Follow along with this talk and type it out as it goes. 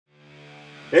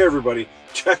Hey everybody,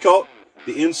 check out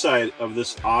the inside of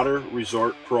this Otter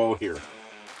Resort Pro here.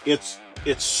 It's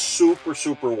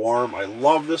super warm. I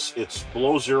love this. It's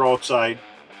below zero outside.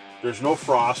 There's no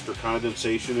frost or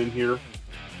condensation in here.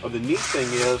 The neat thing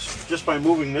is, just by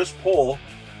moving this pole,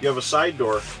 you have a side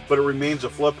door, but it remains a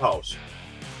flip house.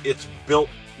 It's built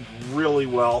really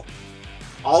well.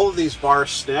 All of these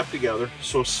bars snap together,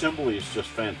 so assembly is just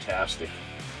fantastic.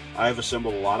 I have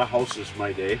assembled a lot of houses in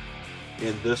my day,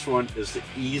 and this one is the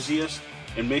easiest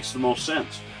and makes the most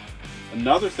sense.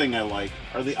 Another thing I like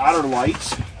are the Otter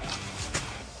lights.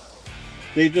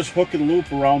 They just hook and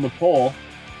loop around the pole,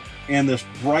 and this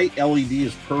bright LED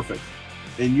is perfect.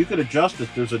 And you can adjust it.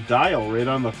 There's a dial right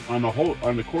on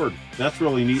the cord. That's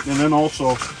really neat. And then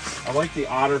also, I like the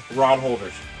Otter rod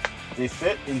holders. They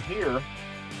fit in here,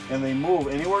 and they move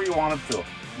anywhere you want them to.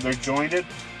 They're jointed,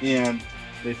 and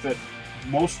they fit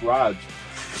most rods.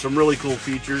 Some really cool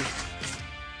features.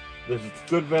 There's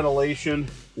good ventilation,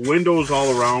 windows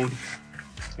all around,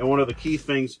 and one of the key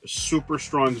things, super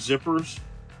strong zippers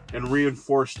and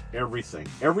reinforced everything.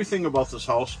 Everything about this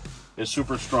house is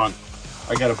super strong.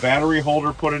 I got a battery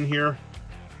holder put in here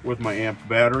with my amp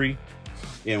battery,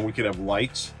 and we could have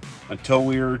lights until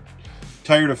we were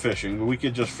tired of fishing. We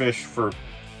could just fish for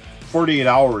 48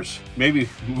 hours, maybe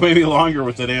longer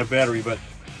with that amp battery, but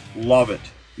love it.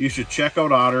 You should check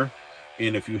out Otter,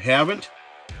 and if you haven't,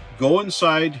 go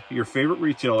inside your favorite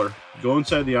retailer, go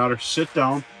inside the Otter, sit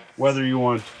down, whether you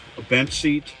want a bench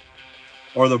seat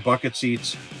or the bucket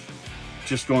seats,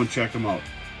 just go and check them out.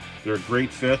 They're a great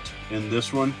fit, and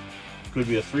this one could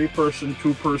be a 3-person,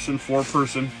 2-person,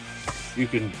 4-person. You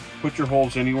can put your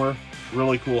holes anywhere.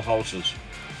 Really cool houses.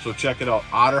 So check it out,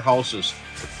 Otter Houses,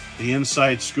 the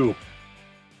inside scoop.